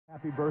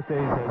Happy birthdays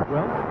as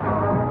well.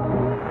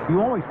 You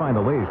always find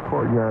the latest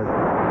courtyard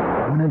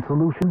permanent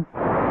solution.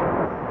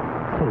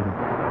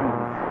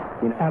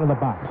 Out of the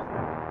box.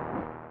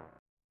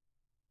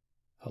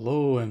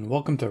 Hello and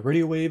welcome to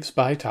Radio Waves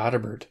by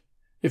Todderbert.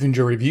 If you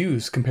enjoy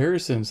reviews,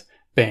 comparisons,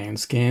 band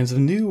scans of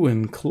new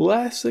and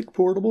classic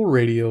portable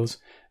radios,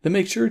 then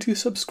make sure to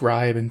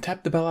subscribe and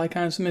tap the bell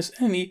icon to miss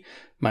any of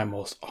my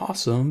most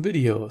awesome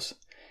videos.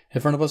 In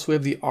front of us we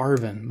have the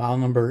Arvin, model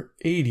number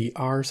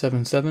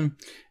 80R77,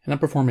 and I'll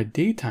perform a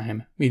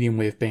daytime medium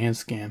wave band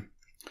scan.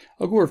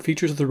 I'll go over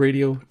features of the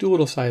radio, do a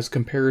little size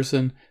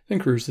comparison, then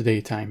cruise the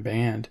daytime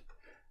band.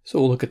 So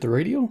we'll look at the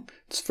radio.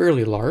 It's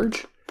fairly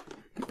large.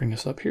 Bring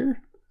us up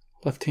here.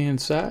 Left hand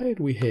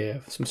side we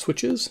have some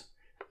switches,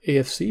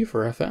 AFC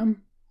for FM,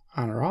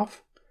 on or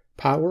off,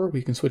 power,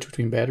 we can switch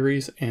between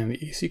batteries and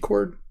the AC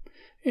cord,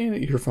 and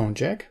an earphone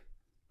jack.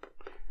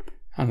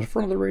 On the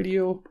front of the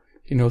radio,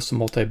 you know, some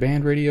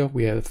multi-band radio.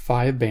 We have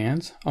 5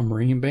 bands, a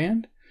marine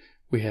band,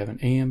 we have an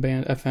AM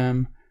band,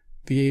 FM,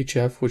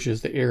 VHF, which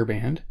is the air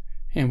band,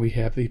 and we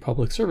have the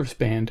public service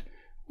band,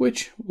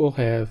 which will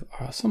have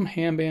some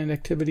ham band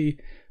activity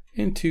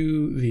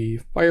into the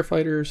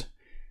firefighters,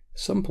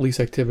 some police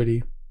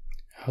activity.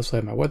 I also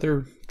have my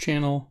weather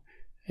channel,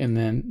 and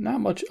then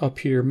not much up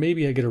here.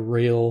 Maybe I get a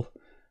rail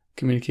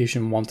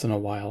communication once in a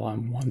while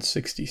on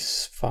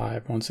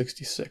 165,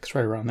 166,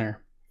 right around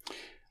there.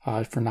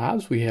 For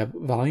knobs, we have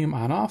volume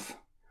on off,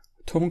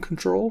 tone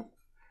control,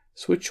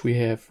 switch we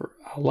have for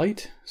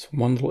light, so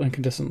one little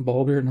incandescent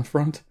bulb here in the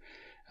front,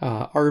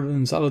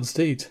 Arvin solid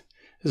state,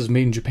 this is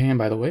made in Japan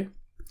by the way,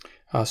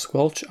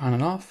 squelch on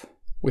and off,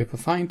 we have a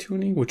fine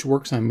tuning which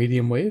works on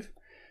medium wave,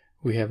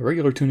 we have a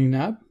regular tuning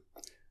knob,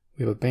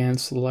 we have a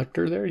band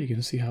selector there, you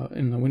can see how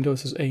in the window it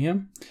says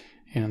AM,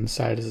 and on the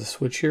side is a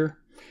switch here.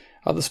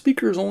 The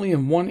speaker is only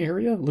in one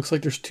area. It looks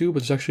like there's 2, but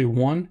there's actually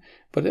 1.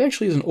 But it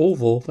actually is an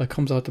oval that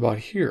comes out to about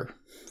here.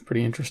 It's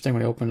pretty interesting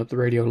when I open up the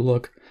radio to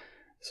look.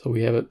 So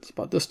we have it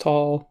about this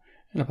tall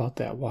and about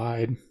that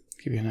wide.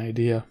 Give you an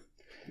idea.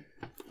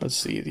 Let's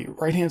see, the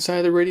right-hand side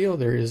of the radio,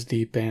 there is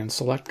the band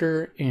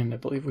selector, and I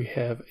believe we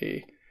have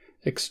a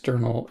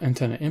external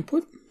antenna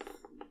input.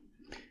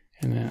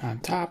 And then on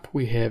top,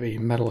 we have a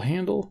metal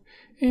handle,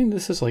 and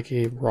this is like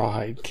a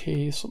rawhide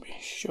case. Let me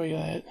show you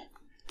that.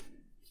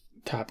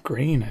 Top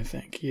grain, I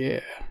think,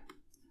 yeah.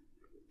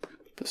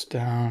 Put this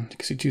down. You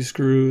can see 2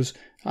 screws.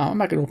 I'm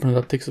not going to open it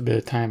up. It takes a bit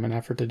of time and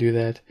effort to do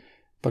that,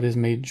 but it is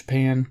made in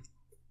Japan.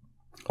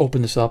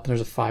 Open this up, and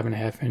there's a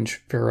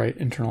 5.5-inch ferrite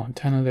internal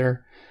antenna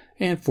there,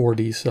 and 4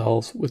 D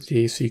cells with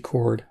the AC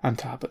cord on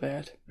top of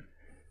that.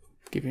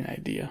 Give you an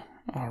idea.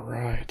 All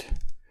right.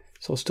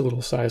 So let's do a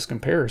little size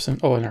comparison.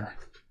 Oh, and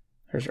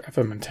there's our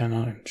FM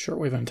antenna and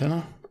shortwave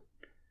antenna.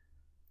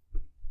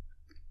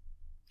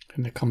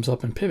 And it comes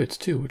up in pivots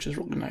too, which is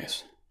really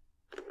nice.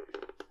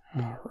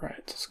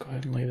 Alright, let's go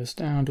ahead and lay this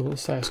down, do a little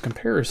size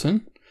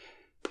comparison.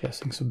 Yes,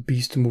 things a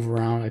beast to move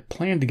around. I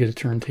plan to get a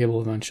turntable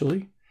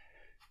eventually.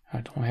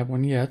 I don't have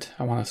one yet.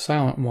 I want a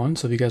silent one,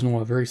 so if you guys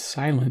want a very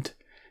silent,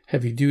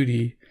 heavy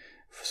duty,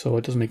 so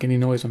it doesn't make any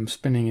noise when I'm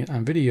spinning it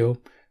on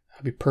video,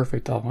 that'd be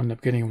perfect. I'll end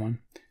up getting one.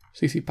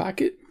 CC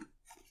Pocket,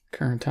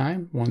 current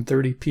time,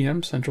 1:30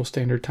 p.m. Central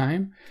Standard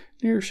Time,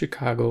 near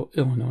Chicago,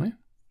 Illinois.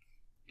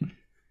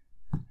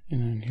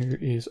 And then here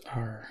is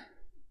our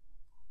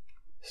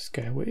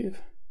Skywave.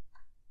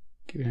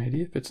 Give you an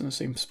idea, fits in the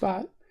same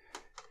spot.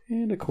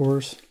 And of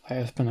course,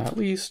 last but not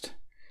least,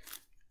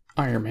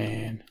 Iron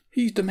Man.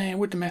 He's the man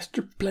with the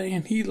master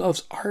plan. He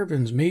loves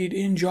Arvins made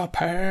in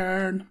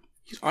Japan.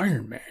 He's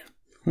Iron Man.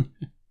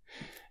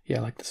 Yeah,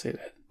 I like to say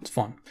that. It's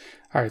fun.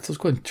 Alright, so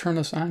let's go ahead and turn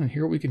this on and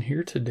hear what we can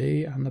hear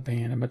today on the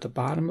band. I'm at the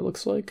bottom, it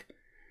looks like.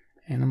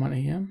 And I'm on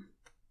AM.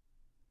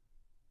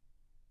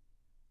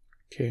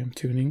 Okay, I'm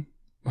tuning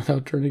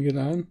without turning it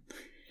on.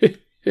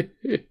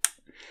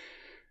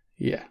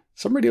 Yeah,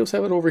 some radios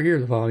have it over here,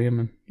 the volume,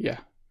 and yeah,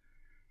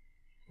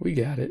 we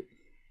got it.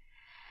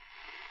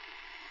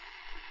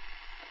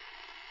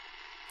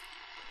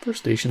 First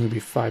station would be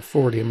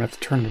 540. I'm gonna have to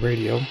turn the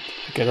radio,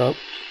 pick it up.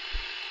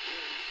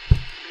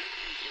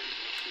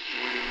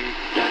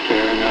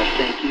 Fair enough.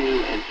 Thank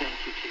you, and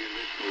thank you to your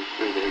listeners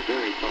for their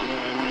very thoughtful. I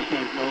want to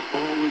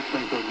always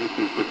thank our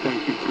listeners, but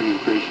thank you for your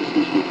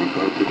graciousness with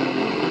regard to that.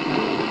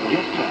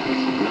 Get facts,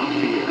 not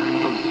fear.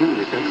 From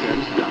Sirius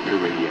XM's Dr.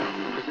 Radio.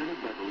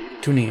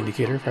 Tuning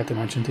indicator, if I have to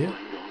mention to you.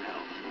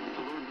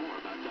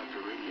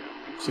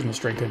 Signal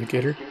strength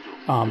indicator.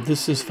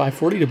 This is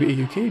 540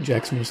 WAUK,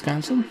 Jackson,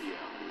 Wisconsin.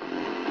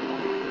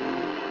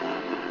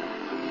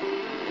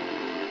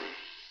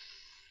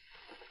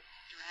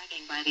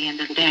 Dragging by the end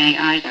of the day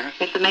either.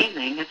 It's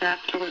amazing. It's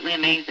absolutely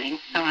amazing.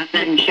 So I've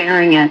been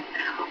sharing it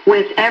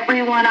with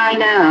everyone I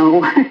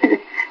know.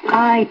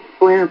 I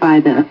swear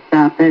by this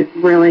stuff. It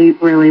really,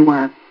 really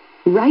works.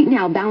 Right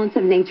now, Balance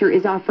of Nature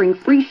is offering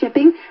free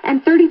shipping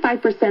and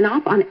 35%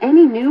 off on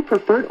any new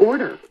preferred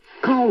order.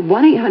 Call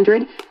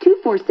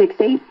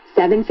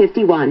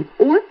 1-800-2468-751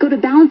 or go to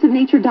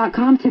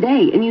balanceofnature.com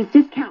today and use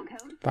discount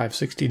code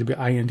 560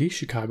 WIND,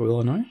 Chicago,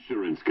 Illinois.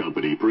 Insurance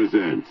Company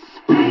presents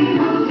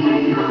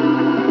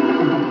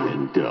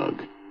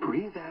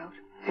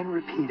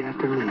lead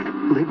after lead.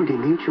 Liberty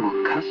Mutual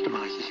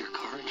customizes your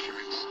car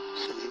insurance,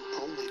 so you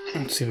only pay.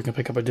 Let's see if we can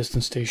pick up a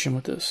distance station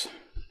with this.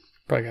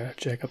 Probably gotta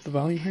jack up the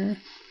volume here. I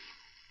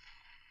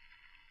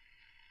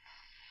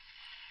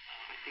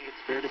think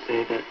it's fair to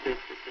say that this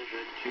decision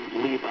to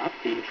leave up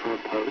the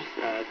Trump posts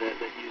that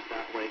use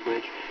that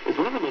language is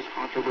one of the most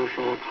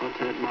controversial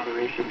content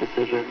moderation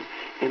decisions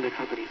in the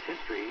company's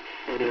history,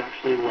 and it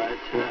actually led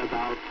to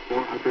about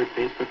 400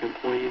 Facebook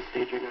employees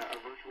staging a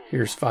virtual...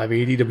 Here's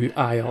 580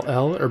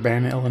 WILL,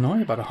 Urbana,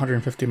 Illinois, about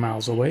 150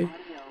 miles away.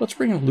 Let's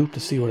bring in a loop to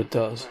see what it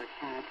does.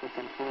 With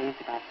employees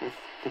about this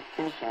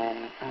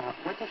decision.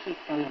 What did he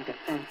say in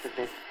defense of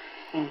this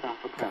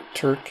hands-off approach? Got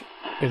Terk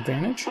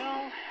advantage.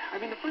 Well, I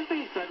mean, the first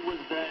thing he said was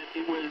that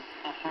it was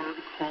a hard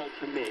call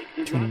to make.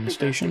 Tuning the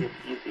station. It's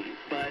easy,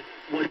 but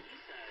what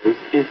he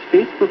says is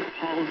Facebook's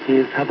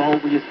policies have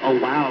always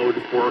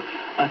allowed for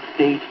a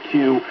state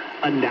to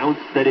announce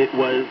that it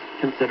was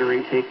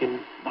considering taking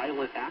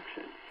violent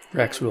action.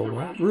 Reacts real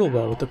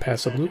well with the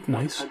passive loop.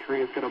 Nice. One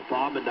country is going to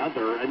bomb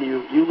another, and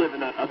you live in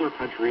that other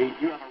country.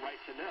 You have a right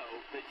to know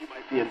that you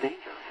might be in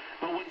danger.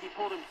 But what he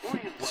told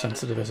employees was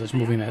sensitive as it's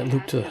moving that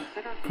loop to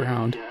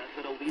ground.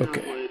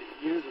 Okay.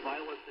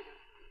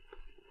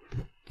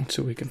 Let's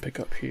see what we can pick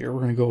up here.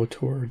 We're going to go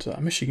towards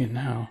Michigan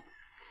now.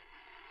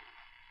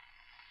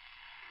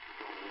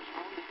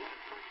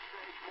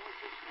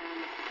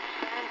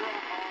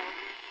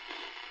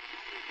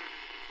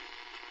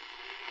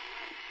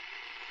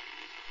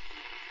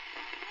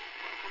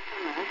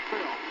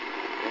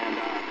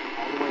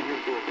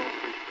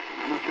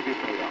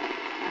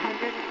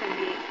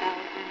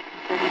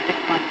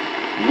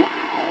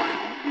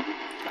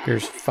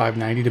 Here's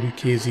 590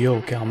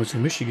 WKZO, Kalamazoo,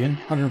 Michigan,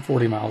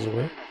 140 miles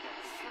away.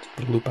 Let's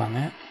put a loop on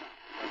that.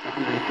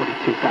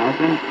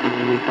 142,000, and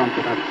then we bumped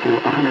it up to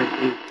 108.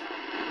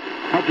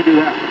 How'd you do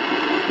that?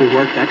 We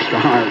worked extra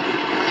hard.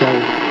 So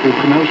the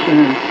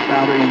promotion and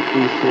salary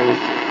increases,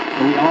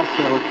 and we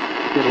also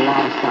did a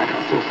lot of side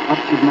hustles, up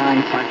to 9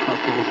 side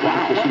hustles, in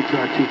addition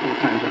to our 2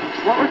 full-time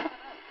jobs.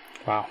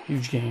 Wow,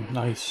 huge game.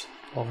 Nice.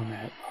 Loving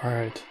that. All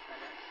right.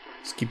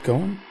 Let's keep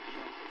going.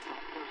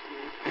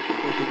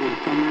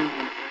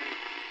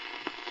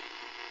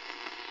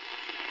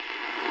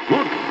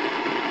 Look,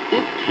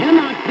 it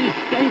cannot be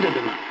stated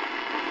enough,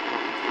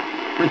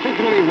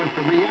 particularly with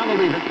the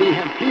reality that we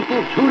have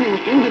people tuning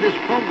into this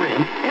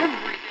program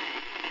every day,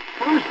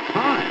 first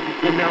time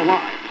in their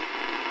lives.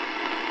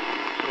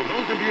 So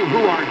those of you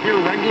who are here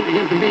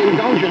regularly to be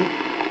indulgent,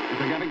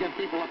 we got to get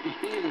people up to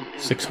speed.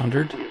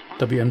 600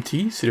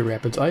 WMT, Cedar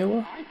Rapids,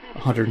 Iowa,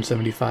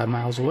 175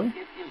 miles away. It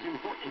is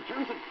important in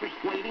terms of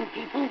persuading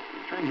people, in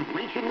terms of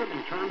reaching them,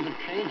 in terms of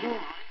changing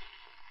lives.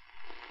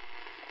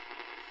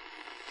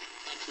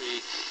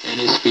 And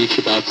his speech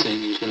about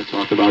saying he was going to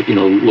talk about,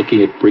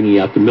 looking at bringing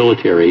out the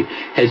military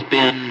has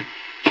been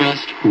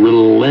just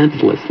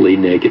relentlessly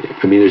negative.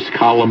 I mean, there's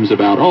columns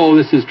about,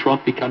 this is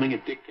Trump becoming a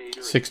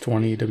dictator.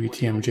 620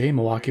 WTMJ,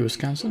 Milwaukee,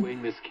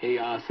 Wisconsin. This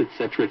chaos,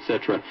 etc.,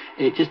 etc.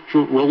 It just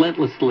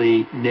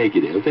relentlessly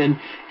negative. And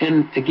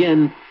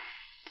again...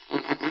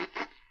 Okay,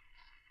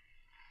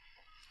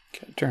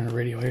 turn the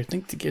radio here. I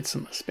think to get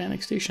some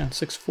Hispanic station on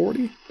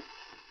 640.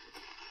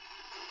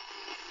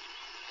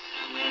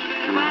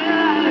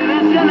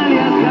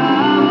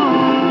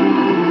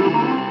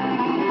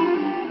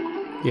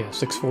 Yeah,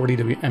 640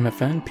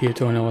 WMFN,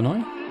 Peatone,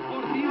 Illinois.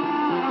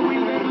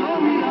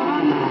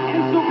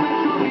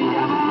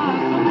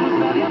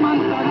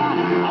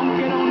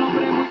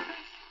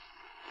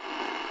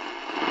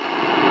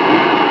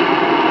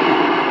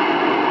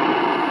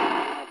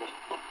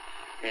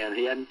 And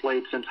he hadn't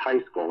played since high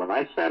school. And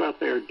I sat up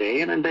there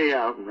day in and day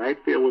out in right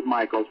field with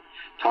Michael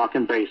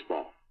talking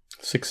baseball.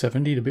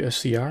 670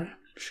 WSCR,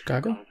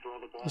 Chicago.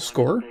 The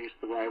score.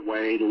 The right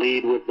way,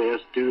 lead with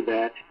this, do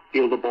that.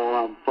 Feel the ball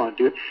out in front,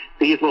 do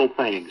these little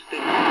things. She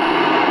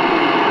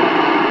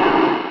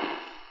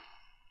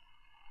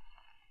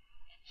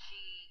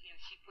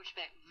pushed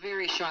back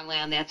very strongly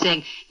on that,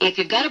 saying, if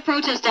you've got a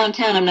protest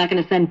downtown, I'm not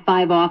going to send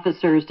 5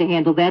 officers to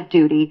handle that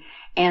duty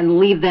and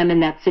leave them in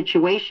that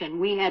situation.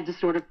 We had to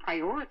sort of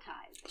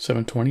prioritize.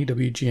 720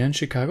 WGN,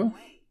 Chicago.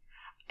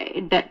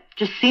 That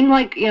just seemed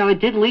like, it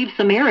did leave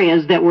some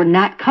areas that were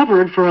not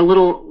covered for a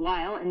little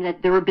while, and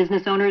that there were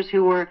business owners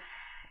who were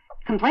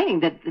complaining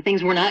that the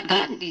things were not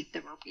gotten,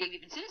 that were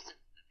even citizens,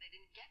 that they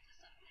didn't get to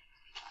some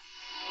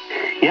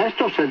things. Y a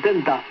estos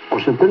 70 o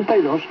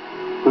 72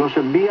 los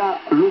envía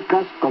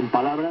Lucas con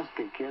palabras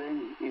que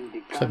quieren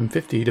indicar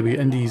 750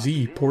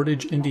 WNDZ,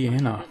 Portage,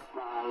 Indiana.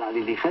 la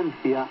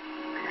diligencia.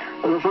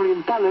 Los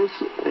orientales,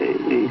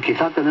 y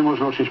quizá tenemos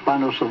los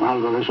hispanos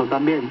algo de eso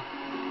también.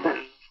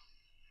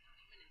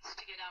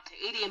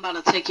 About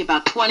it'll take you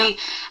about 20.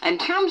 In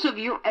terms of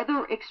your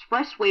other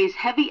expressways,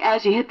 heavy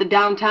as you hit the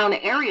downtown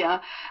area,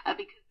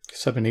 because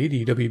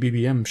 780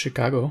 WBBM,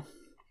 Chicago.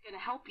 It's going to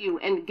help you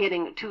in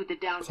getting to the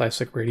downtown.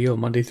 Classic radio,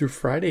 Monday through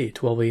Friday,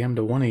 12 a.m.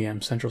 to 1 a.m.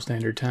 Central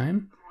Standard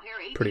Time.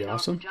 Pretty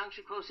awesome.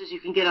 Junction closest you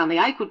can get on the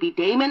Ike would be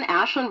Damon,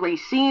 Ashland,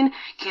 Racine.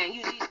 Can't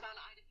use eastbound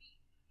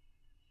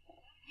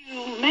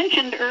You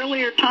mentioned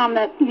earlier, Tom,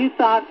 that you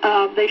thought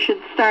they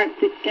should start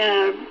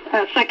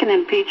a second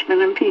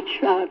impeachment, impeach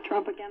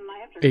Trump again.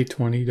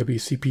 820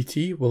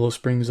 WCPT, Willow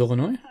Springs,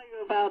 Illinois. Tell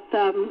you about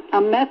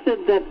a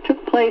method that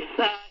took place in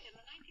the 1950s.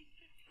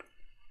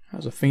 That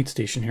was a faint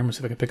station here. I'm going to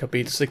see if I can pick up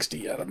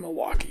 860 out of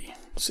Milwaukee.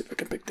 Let's see if I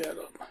can pick that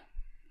up.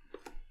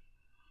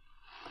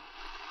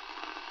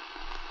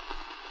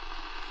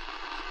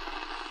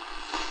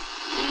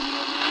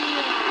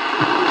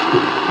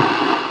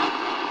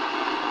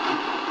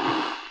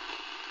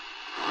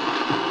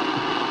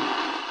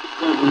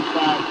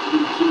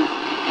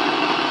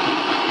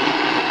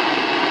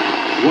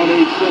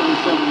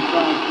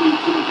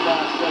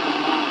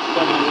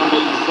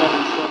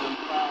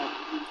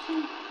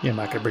 Yeah, I'm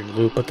not going to bring the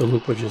loop, but the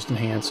loop would just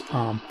enhance.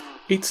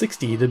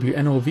 860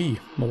 WNOV,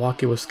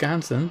 Milwaukee,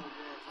 Wisconsin.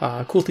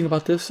 Cool thing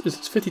about this is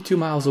it's 52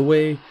 miles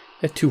away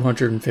at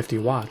 250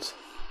 watts.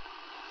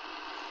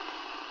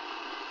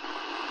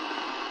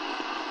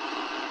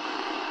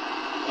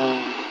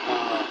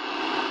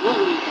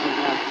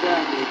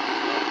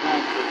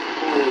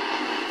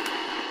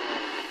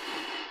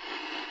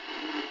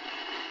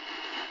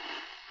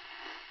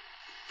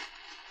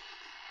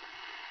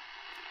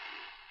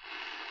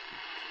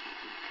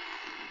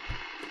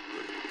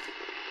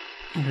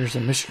 There's a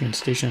Michigan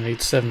station at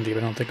 870,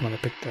 but I don't think I'm going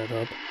to pick that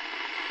up.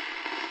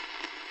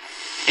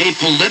 A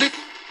political...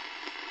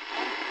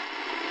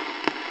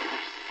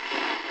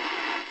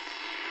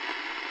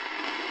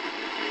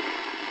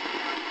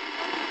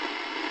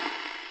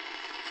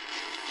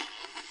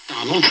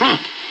 Donald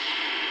Trump.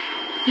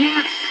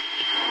 Yes.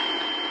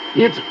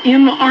 It's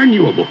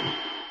inarguable.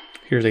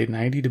 Here's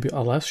 890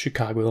 WLS,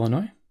 Chicago,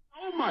 Illinois.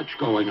 So much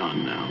going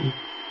on now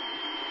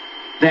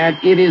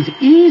that it is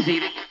easy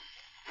to...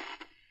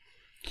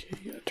 Okay,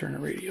 you gotta turn the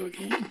radio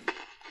again.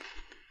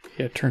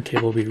 Yeah,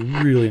 turntable will be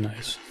really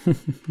nice. We're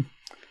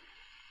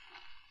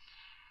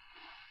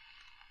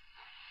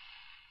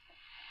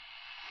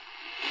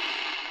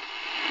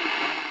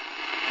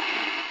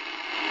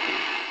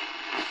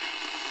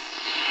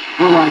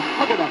like,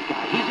 look at that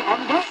guy. He's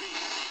on the...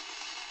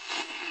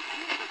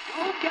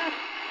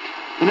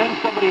 And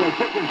then somebody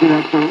articulates it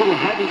after a little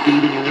heavy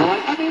eating, and they're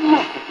like, I mean,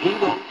 look, he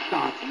won't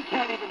stop. He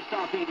can't even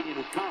stop eating in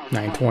his car.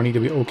 920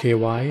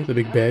 WOKY, the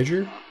Big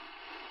Badger,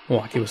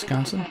 Milwaukee,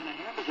 Wisconsin.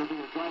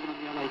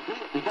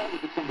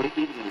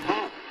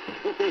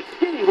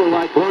 We're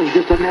like, well, he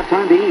just doesn't have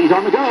time to eat. He's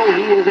on the go.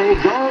 He is a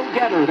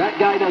go-getter. That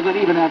guy doesn't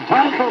even have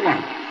time for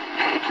lunch.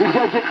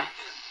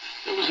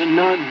 There was a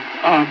nun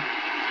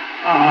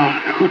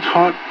who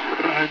taught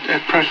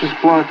at Precious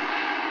Blood,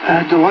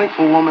 a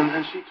delightful woman,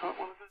 and she taught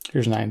one of the...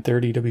 Here's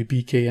 930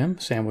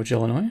 WBKM, Sandwich,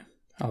 Illinois,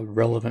 a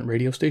relevant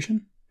radio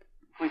station.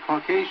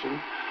 Caucasian.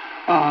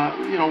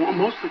 You know,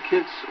 most of the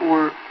kids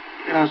were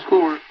in our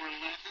school were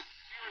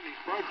these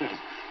protests.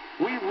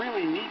 We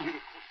really need you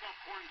to stop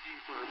quarantine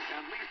for at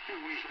least 2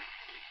 weeks.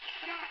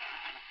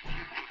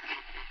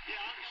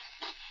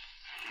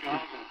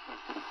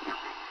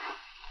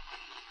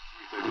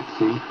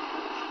 See,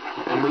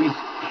 at least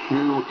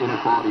shoe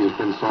inequality has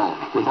been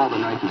solved, with all the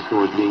Nike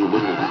stores being in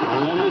business.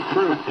 Well, that is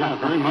true. Yeah,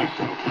 very much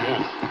so.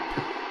 Yes.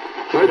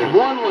 So it's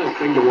one less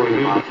thing to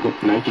worry about.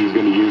 Nike's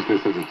going to use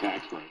this as a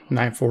tax rate.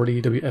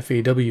 940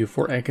 WFAW,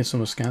 Fort Atkinson,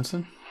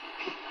 Wisconsin.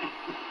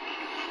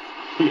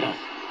 Yes.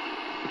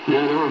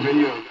 Yeah, there were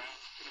videos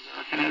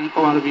and a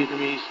lot of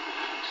Vietnamese.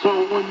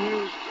 So when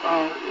used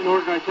in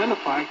order to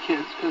identify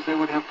kids, because they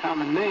would have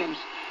common names,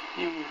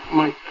 you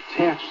might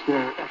attach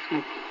their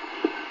ethnic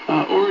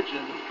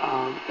origin.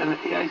 And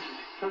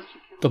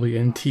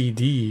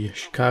WNTD,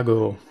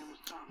 Chicago,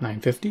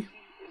 950.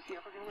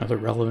 Another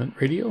relevant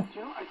radio.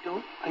 You know,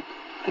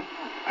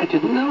 I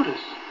didn't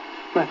notice.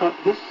 But I thought,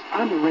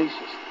 I'm a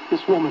racist.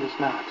 This woman is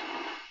not.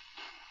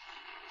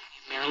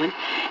 Maryland,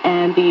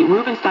 and the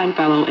Rubenstein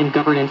Fellow in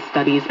Governance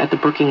Studies at the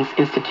Brookings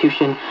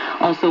Institution.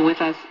 Also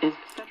with us is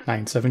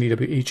 970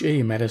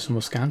 WHA, Madison,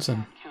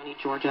 Wisconsin. County,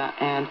 Georgia,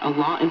 and a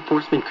law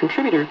enforcement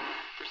contributor.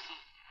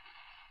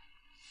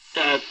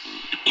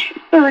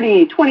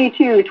 30,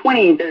 22,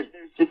 20. There's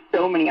just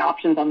so many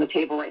options on the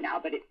table right now,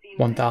 but it seems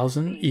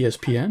 1000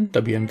 ESPN,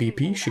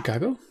 WMVP,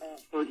 Chicago.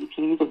 30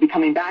 teams will be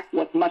coming back.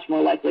 What's much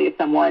more likely is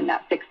somewhere in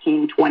that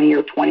 16, 20,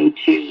 or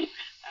 22.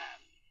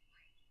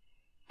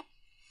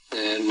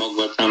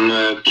 Mogła tam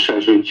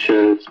przeżyć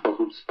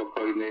sposób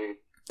spokojny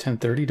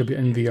 1030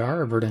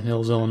 WNVR, Verdant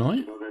Hills,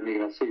 Illinois.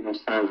 migracyjne w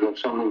Stanach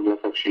Zjednoczonych. W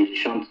latach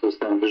 60.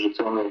 zostałem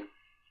wyrzucony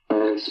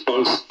z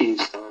Polski,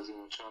 w Stanach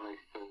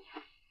Zjednoczonych.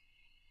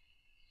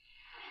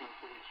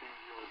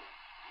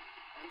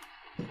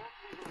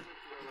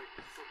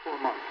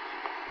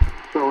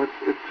 So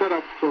it's set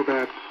up so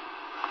that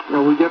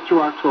we get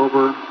through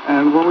October,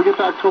 and when we get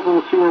to October,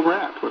 we'll see where we're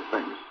at with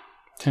things.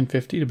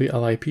 1050 to be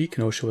LIP,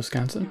 Kenosha,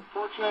 Wisconsin.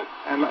 Fortunate,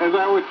 and as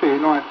I always say,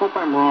 I hope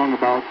I'm wrong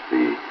about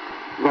the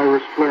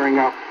virus flaring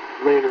up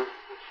later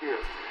this year.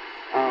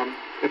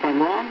 If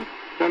I'm wrong,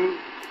 then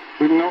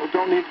we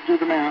don't need to do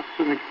the masks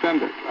and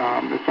extend it.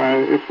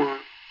 If we're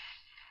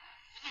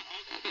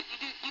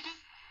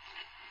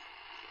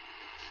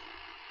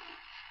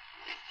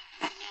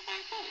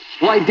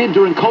Well, I did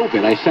during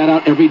COVID. I sat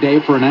out every day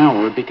for an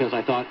hour because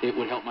I thought it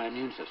would help my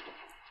immune system.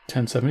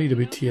 1070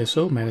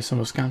 WTSO, Madison,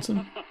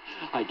 Wisconsin.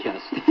 I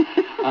guess.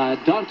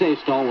 Dante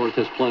Stallworth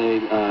has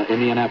played in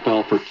the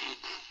NFL for...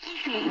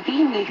 W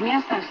innych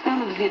miastach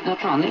Stanów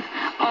Zjednoczonych,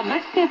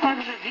 obecnie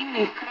także w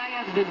innych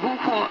krajach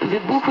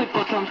wybuchły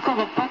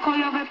początkowo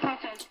pokojowe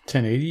protesty.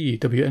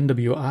 1080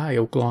 WNWI,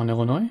 Oaklawn,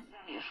 Illinois.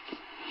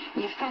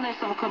 Niszczone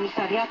są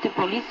komisariaty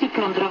policji,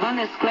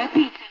 plądrowane sklepy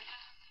i...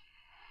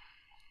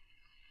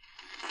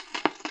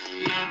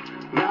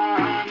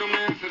 No me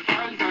hace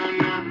falta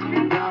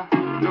nada,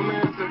 no me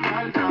hace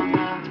falta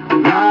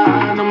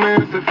nada, no me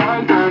hace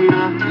falta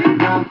nada,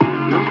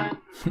 no me...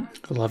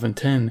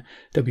 1110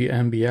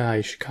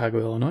 WMBI, Chicago,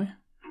 Illinois.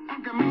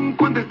 Aunque mi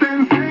cuenta esté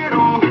en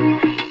cero. They can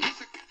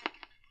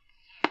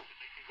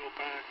go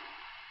back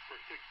for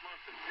 6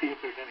 months and see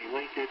if there's any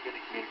linkage, any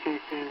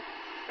communication,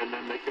 and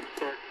then they can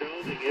start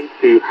delving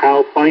into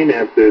how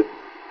finances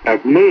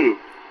have moved.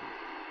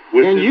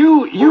 And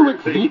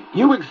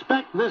you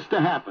expect this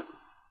to happen?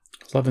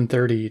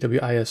 1130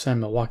 WISM,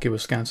 Milwaukee,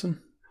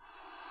 Wisconsin.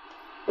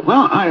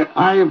 Well,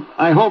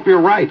 I hope you're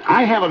right.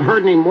 I haven't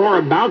heard any more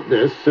about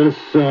this since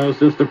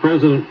the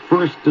president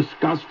first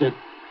discussed it.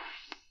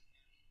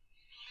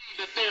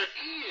 That there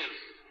is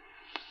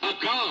a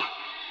God,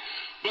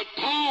 but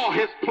Paul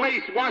has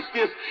placed, watch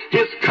this,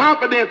 his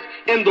confidence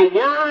in the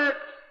word,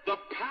 the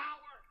power.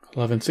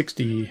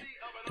 1160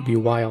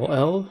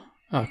 WYLL,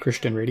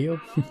 Christian Radio,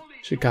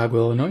 Chicago,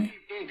 Illinois.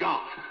 In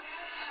God,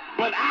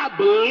 but I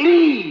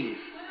believe.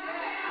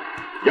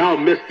 Y'all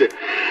missed it.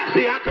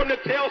 See, I come to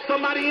tell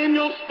somebody in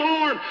your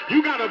storm,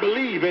 you got to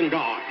believe in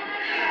God.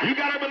 You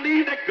got to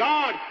believe that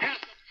God has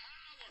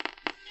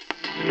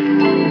the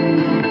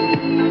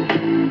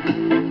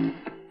power.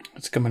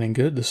 It's coming in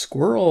good. The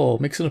Squirrel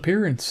makes an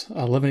appearance.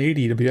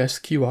 1180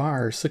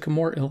 WSQR,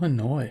 Sycamore,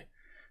 Illinois.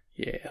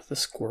 Yeah, the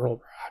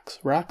Squirrel rocks.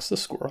 Rocks the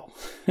Squirrel.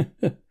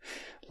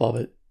 Love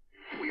it.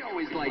 We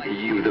always like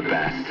you the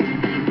best.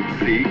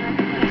 See?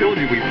 Told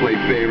you we played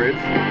favorites.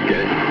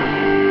 Get it?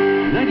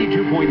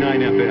 92.9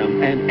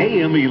 FM and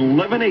AM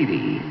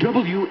 1180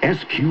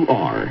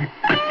 WSQR.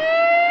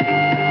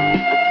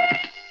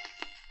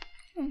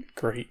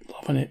 Great,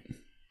 loving it.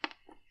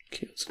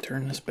 Okay, let's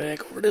turn this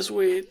back over this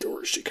way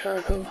towards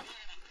Chicago.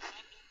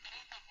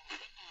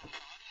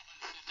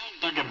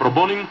 Que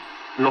proponen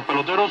los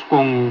peloteros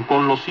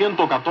con los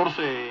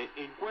 114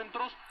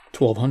 encuentros.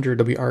 1200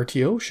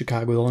 WRTO,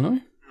 Chicago,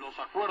 Illinois. Los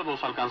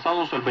acuerdos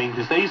alcanzados el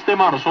 26 de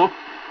marzo.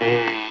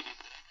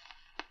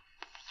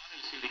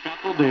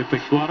 De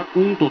efectuar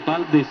un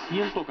total de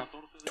 114.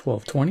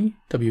 1220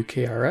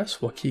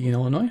 WKRS, Waukegan,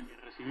 Illinois.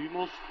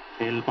 Recibimos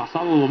el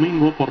pasado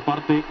domingo por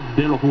parte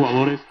de los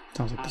jugadores.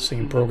 Sounds like the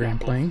same program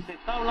playing. Se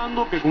está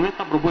hablando que con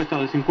esta propuesta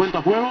de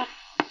 50 juegos,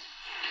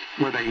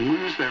 where they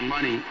lose their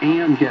money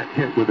and get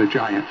hit with a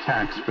giant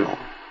tax bill.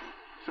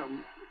 So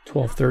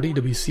 1230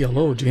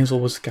 WCLO, Janesville,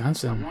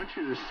 Wisconsin. I want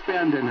you to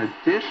spend an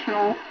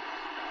additional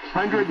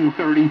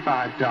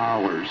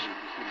 $135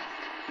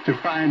 to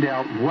find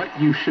out what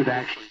you should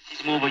actually.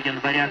 7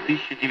 января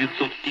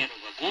 1901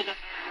 года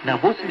на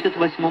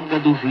 88-м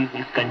году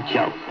жизни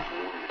скончался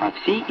по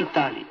всей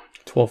Италии.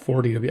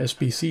 1240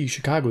 WSBC,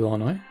 Chicago,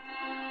 Illinois.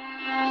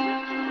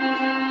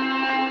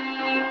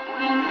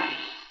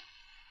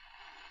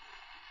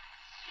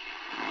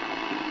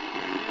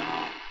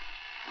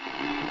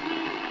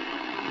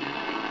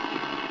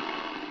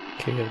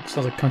 Okay, it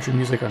sounds like country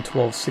music on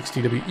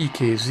 1260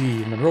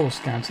 WEKZ in Monroe,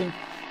 Wisconsin.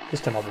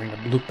 This time I'll bring the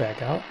loop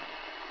back out.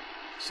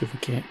 See if we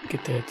can't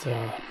get that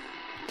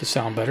to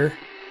sound better.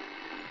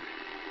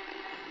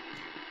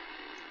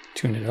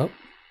 Tune it up.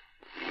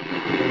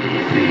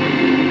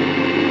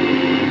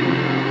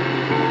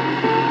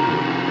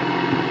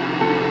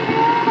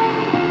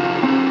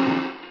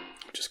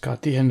 Just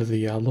got the end of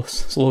the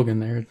slogan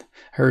there. I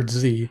heard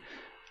Z.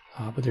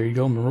 But there you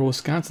go, Monroe,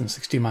 Wisconsin,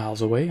 60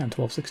 miles away on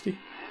 1260.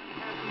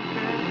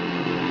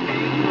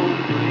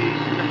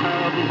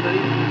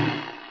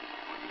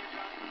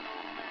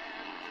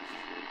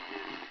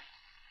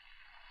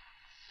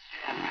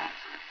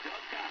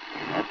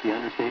 That's the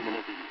understatement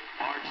of the year.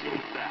 R.J.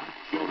 South,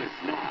 Jonas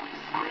Knox,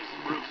 Chris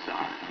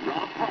Broussard,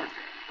 Rob Parker.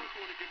 Just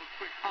want to give a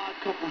quick odd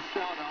couple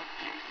shout-outs.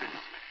 Jason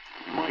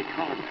Smith, Mike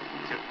Harmon,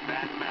 to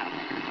Matt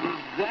Malley.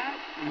 Is that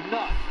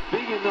nut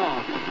big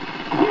enough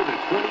for the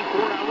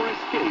 24-hour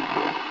escape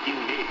you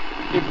need?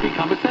 It's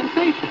become a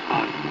sensation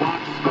on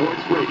Fox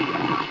Sports Radio.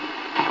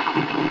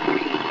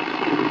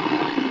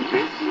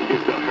 This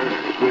is The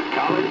Herd with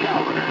Colin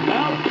Cowher.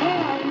 Now,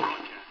 broadcasting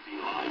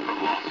live from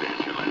Los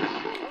Angeles.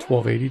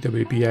 1280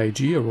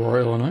 WBIG,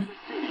 Aurora, Illinois.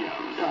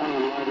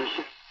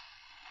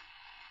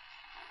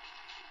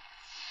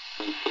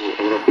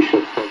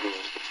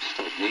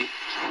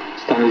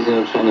 Stany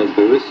Zjednoczone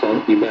były,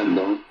 są i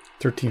będą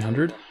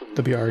 1300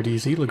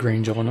 WRDZ,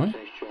 LaGrange, Illinois.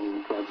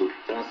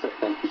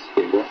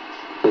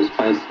 To jest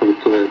państwo,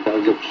 które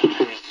bardzo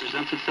przyczynia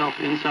presents itself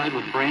inside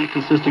with brand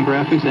consistent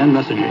graphics and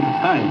messaging.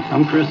 Hi,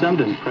 I'm Chris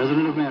Emden,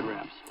 president of Mad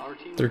Raps.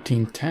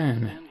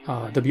 1310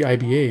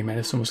 WIBA,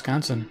 Madison,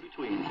 Wisconsin.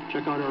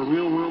 Check out our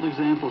real-world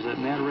examples at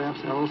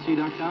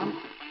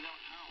madrapsllc.com.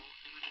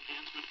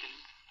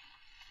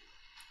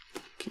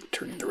 Keep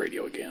turning the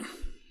radio again.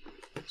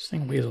 This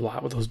thing weighs a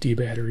lot with those D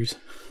batteries.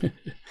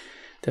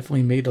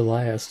 Definitely made to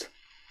last.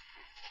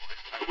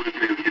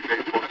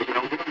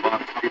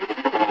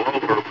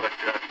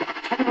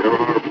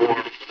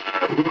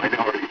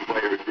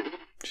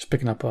 Just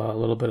picking up a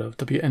little bit of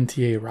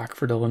WNTA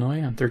Rockford, Illinois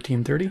on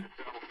 1330.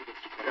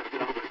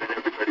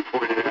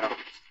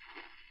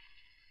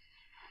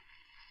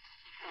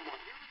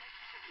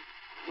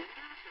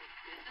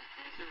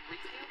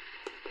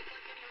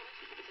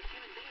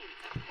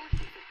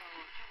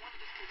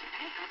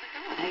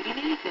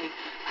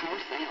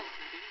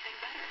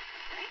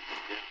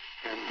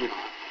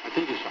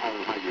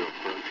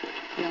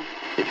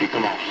 If you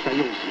come off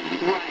salesy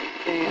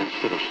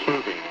instead of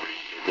serving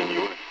oriented, then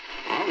you would.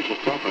 I always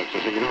just tell folks, I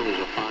say, you know, there's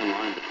a fine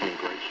line between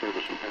great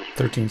service and passion.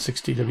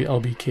 1360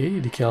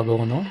 WLBK, DeKalb,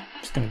 Illinois.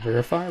 Just going to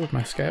verify with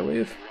my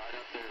Skywave.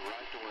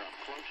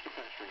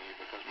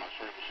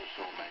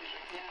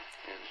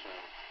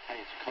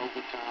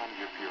 COVID time,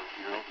 you're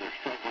over there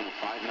struggling and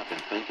fighting. I've been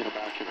thinking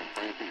about you and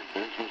praying for your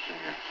business and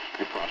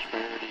your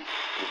prosperity.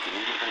 If you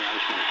need anything, I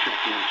just want to check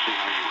in and see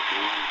how you're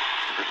doing.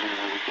 If there's any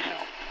way we can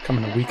help.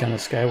 Coming a week on the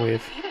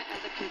Skywave.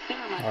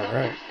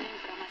 Alright.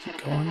 Keep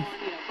going.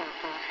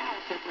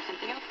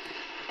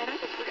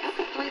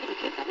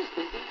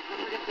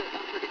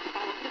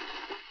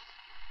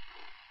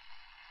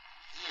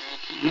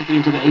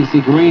 Listening to the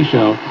AC Green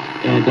Show,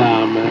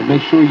 and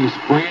make sure you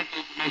spread the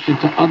information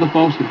to other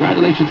folks.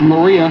 Congratulations,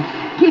 Maria.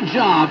 Good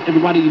job,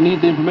 everybody. You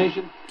need the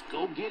information.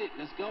 Go get it.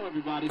 Let's go,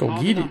 everybody.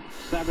 Go get it.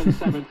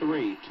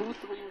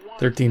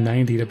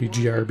 1390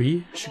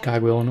 WGRB,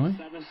 Chicago, Illinois.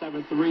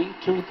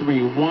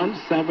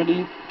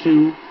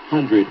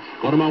 773-231-7200.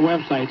 Go to my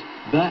website,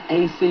 The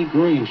AC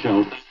Green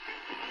Show.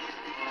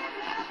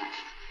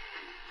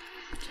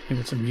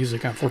 Get some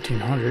music on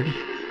 1400.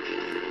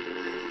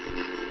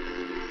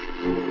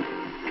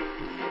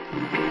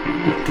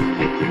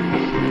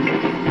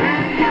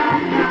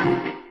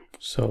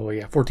 So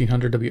yeah,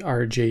 1400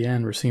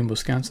 WRJN, Racine,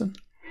 Wisconsin.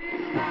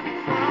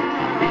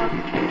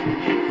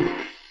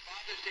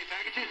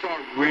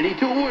 Ready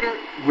to order,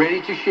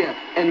 ready to ship,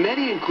 and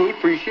many include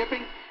free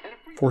shipping.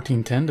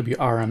 1410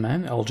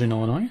 WRMN, Elgin,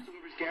 Illinois.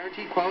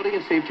 Guaranteed quality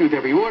and safety with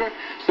every order.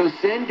 So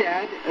send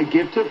Dad a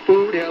gift of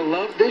food he'll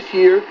love this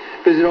year.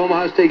 Visit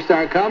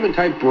omahasteaks.com and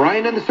type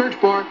Brian in the search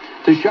bar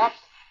to shop.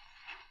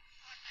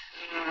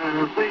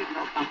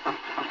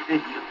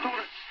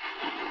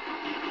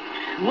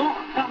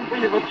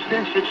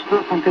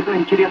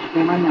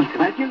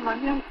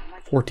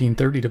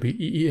 1430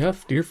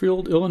 WEEF,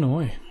 Deerfield,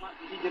 Illinois.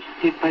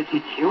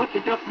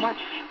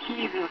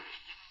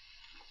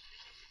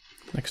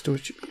 Next to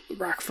it should be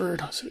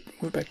Rockford. Let's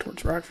move back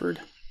towards Rockford.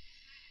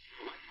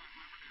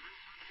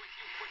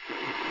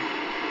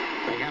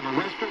 They have a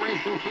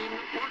restoration team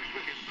that works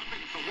with you.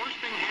 The worst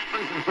thing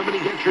happens and somebody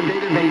gets your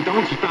data, they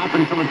don't stop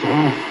until it's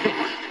all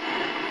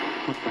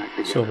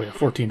fixed. So we have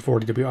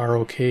 1440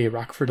 WROK,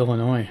 Rockford,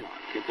 Illinois.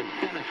 Get the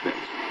benefits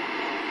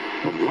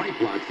of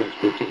LifeLock's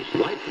expertise.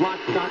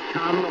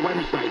 LifeLock.com, the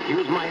website.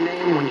 Use my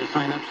name when you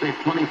sign up. Save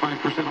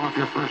 25% off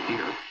your first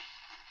year.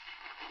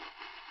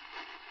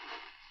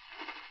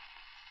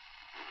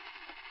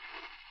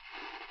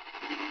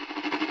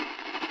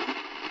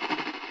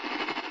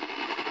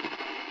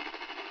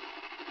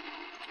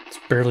 It's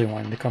barely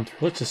wanting to come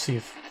through. Let's just see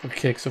if for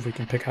kicks if we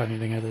can pick out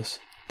anything of this.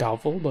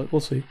 Doubtful, but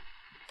we'll see.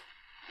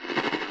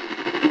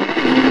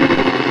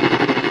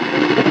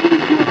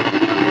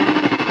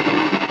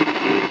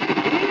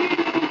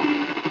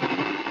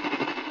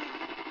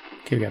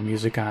 Okay, we got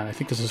music on. I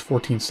think this is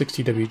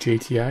 1460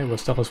 WJTI,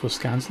 West Ellis,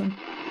 Wisconsin.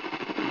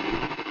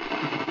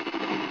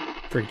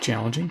 Very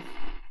challenging.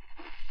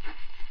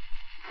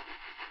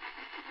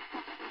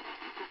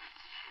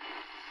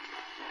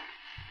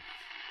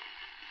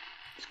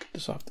 Let's get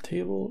this off the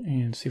table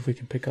and see if we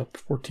can pick up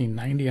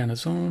 1490 on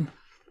its own.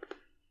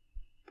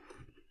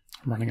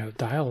 I'm running out of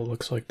dial, it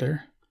looks like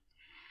there.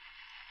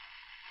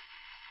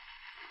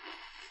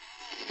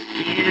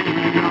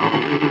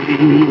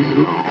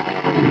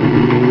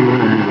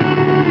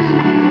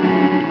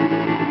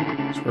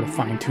 Sort of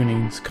fine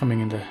tuning's coming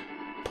into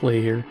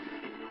play here.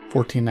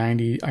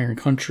 1490 Iron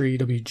Country,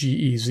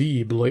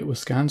 WGEZ, Beloit,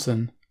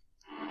 Wisconsin.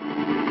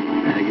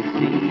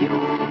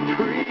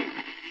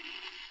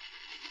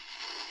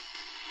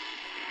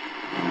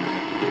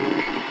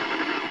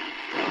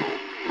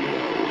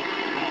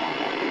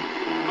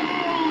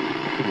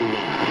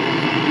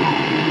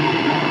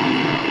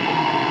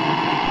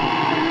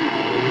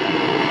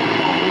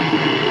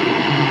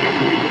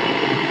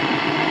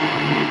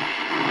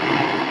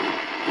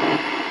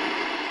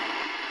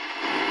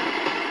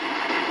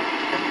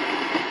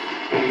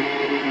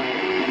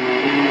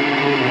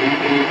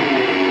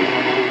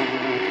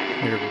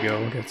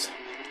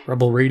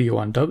 Rebel Radio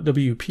on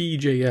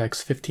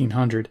WPJX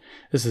 1500.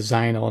 This is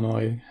Zion,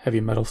 Illinois, heavy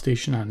metal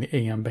station on the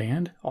AM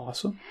band.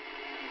 Awesome.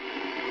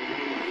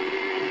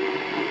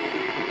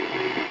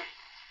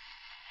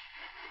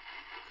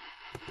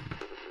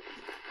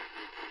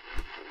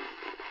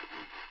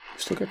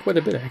 Still got quite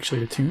a bit actually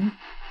to tune.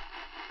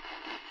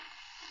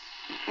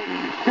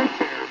 Sit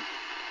there,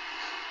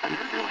 and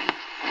they're doing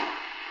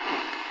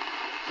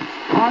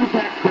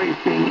contact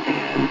tracing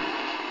and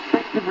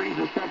 6 degrees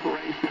of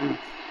separation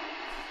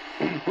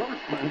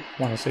enforcement.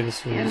 I want to say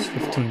this was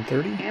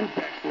 1530. In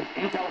Texas,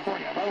 in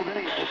California, I have all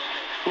videos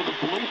where the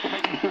police are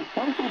making sure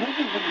social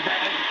distancing is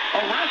bad,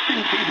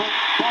 arresting people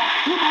while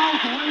 2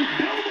 miles away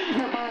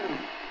buildings are burning.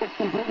 It's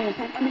completely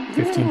insane. I mean,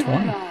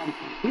 1520.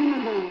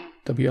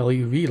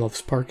 WLUV, Loves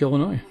Park,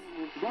 Illinois.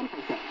 1%.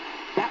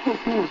 That was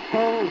seen as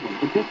terrorism.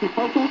 But this is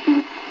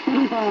protesting,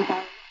 cities are on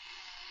fire.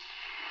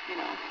 You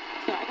know,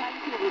 so I got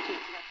into a routine.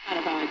 That's kind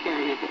of how I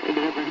carry it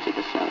over into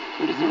the show.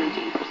 I'm just a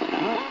routine person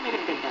now. Well, maybe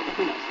I'm good at that.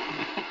 Who knows?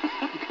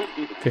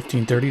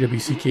 1530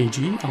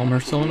 WCKG,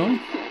 Elmhurst, Illinois.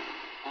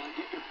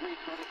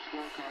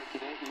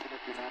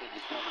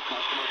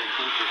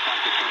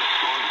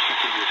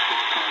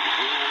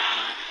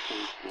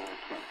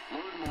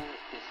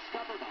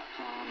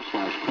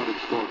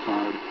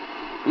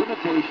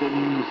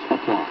 Limitations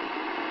apply.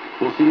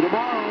 We'll see you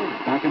tomorrow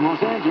back in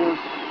Los Angeles.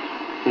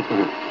 It's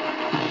the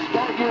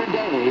start your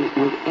day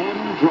with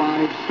M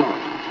Drive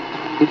Start.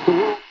 It's the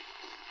world.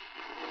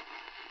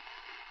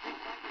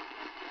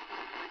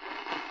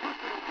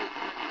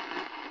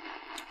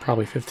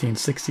 Probably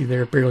 1560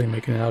 there, barely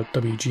making it out.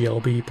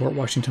 WGLB, Port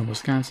Washington,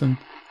 Wisconsin.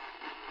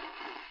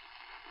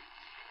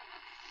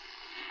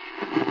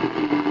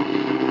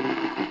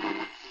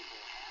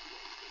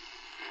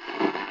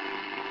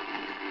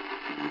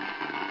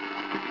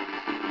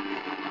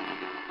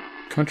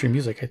 Country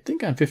music, I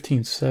think on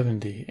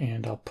 1570,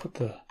 and I'll put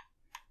the...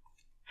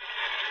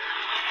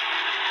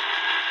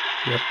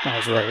 Yep, I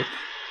was right.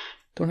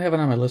 Don't have it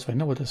on my list, but I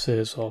know what this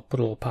is, so I'll put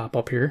a little pop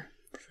up here.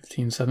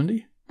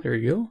 1570, there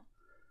you go.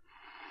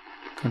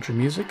 Country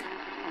music.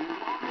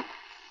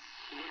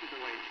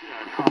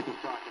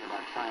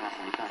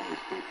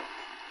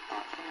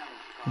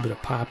 A bit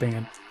of popping,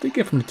 I'm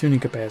thinking from the tuning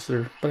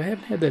capacitor, but I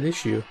haven't had that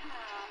issue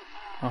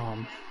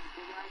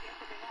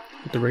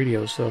with the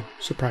radio, so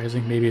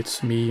surprising. Maybe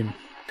it's me and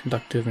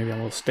conductive, maybe I'm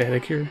a little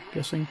static here,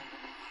 guessing.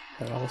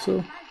 That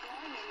also.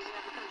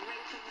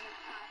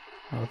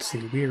 Let's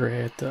see, we are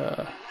at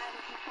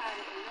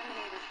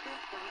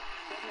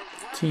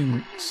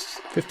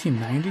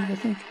 1590, I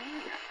think.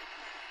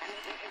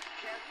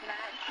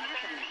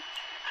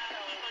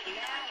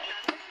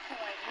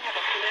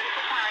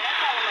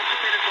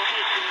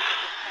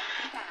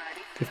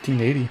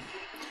 $15.80.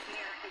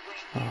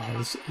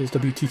 This is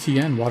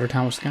WTTN,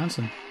 Watertown,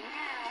 Wisconsin.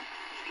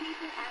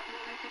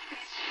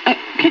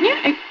 Can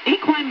you,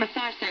 equine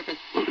massage therapist,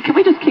 can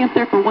we just camp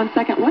there for 1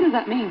 second? What does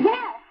that mean?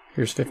 Yeah.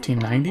 Here's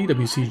 1590,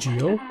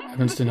 WCGO,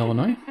 Evanston,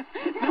 Illinois.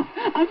 No,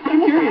 I'm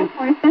so curious.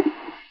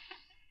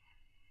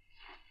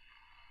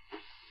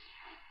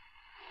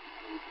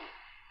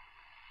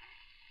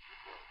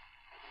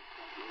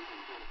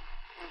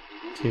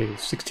 Okay,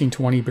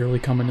 1620 barely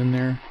coming in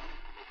there.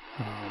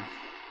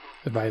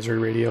 Advisory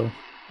radio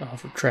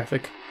for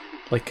traffic,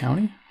 Lake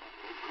County.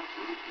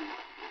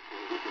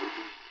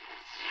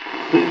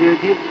 The idea of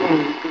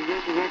the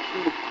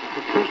resurrection,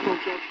 the personal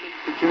judgment,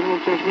 the general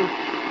judgment,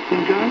 in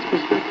God's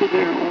perspective,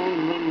 they are all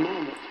in one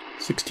moment.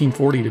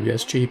 1640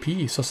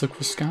 WSJP, Sussex,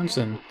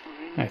 Wisconsin.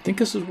 And I think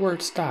this is where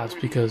it stops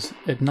because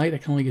at night I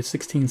can only get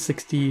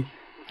 1660.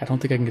 I don't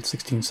think I can get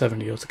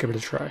 1670. Let's give it a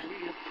try.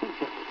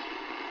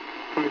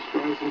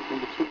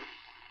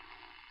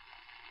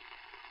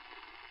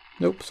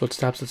 Nope, so it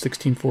stops at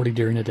 1640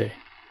 during the day.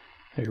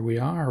 There we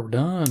are, we're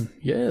done.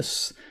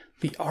 Yes,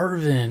 the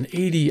Arvin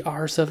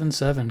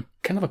 80R77.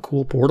 Kind of a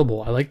cool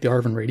portable. I like the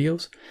Arvin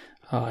radios.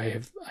 I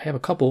have a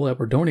couple that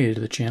were donated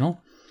to the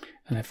channel,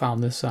 and I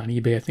found this on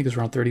eBay. I think it's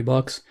around 30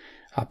 bucks.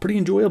 Pretty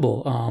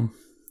enjoyable.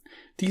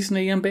 Decent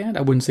AM band.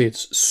 I wouldn't say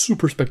it's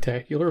super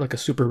spectacular, like a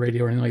super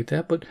radio or anything like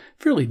that, but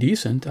fairly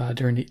decent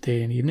during the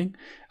day and evening.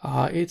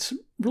 It's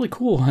really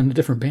cool on the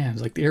different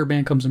bands. Like the air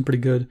band comes in pretty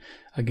good.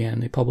 Again,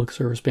 the public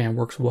service band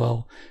works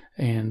well,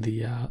 and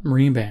the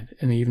marine band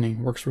in the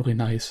evening works really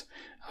nice.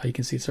 You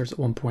can see it starts at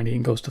 1.8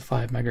 and goes to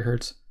 5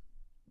 megahertz.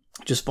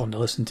 Just fun to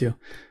listen to.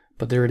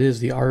 But there it is,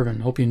 the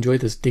Arvin. Hope you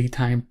enjoyed this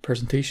daytime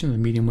presentation of the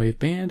medium wave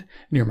band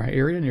near my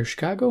area, near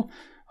Chicago.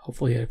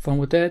 Hopefully you had fun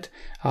with that.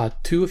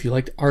 Too, if you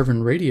liked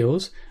Arvin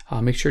radios,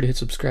 make sure to hit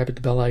subscribe, hit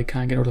the bell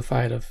icon, get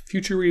notified of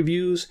future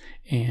reviews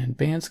and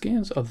band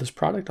scans of this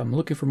product. I'm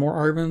looking for more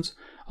Arvins.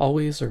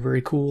 Always, they're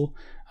very cool.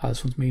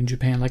 This one's made in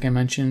Japan, like I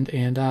mentioned,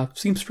 and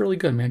seems fairly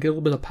good. I mean, I get a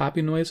little bit of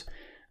popping noise,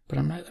 but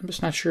I'm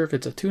just not sure if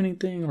it's a tuning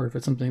thing or if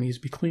it's something that needs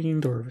to be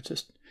cleaned, or if it's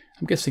just,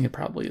 I'm guessing it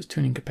probably is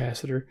tuning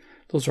capacitor.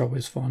 Those are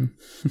always fun.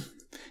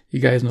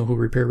 You guys know who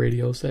repair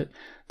radios, that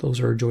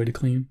those are a joy to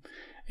clean.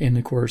 And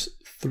of course,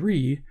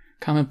 3,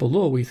 comment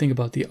below what you think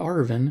about the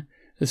Arvin.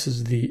 This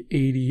is the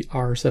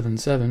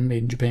 80R77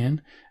 made in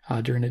Japan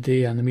during the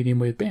day on the medium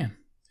wave band.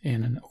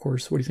 And of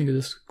course, what do you think of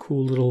this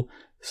cool little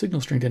signal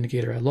strength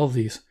indicator? I love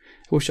these.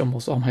 I wish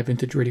almost all my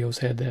vintage radios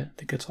had that. I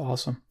think it's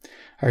awesome.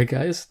 All right,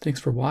 guys, thanks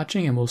for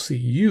watching, and we'll see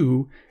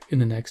you in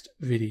the next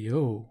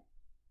video.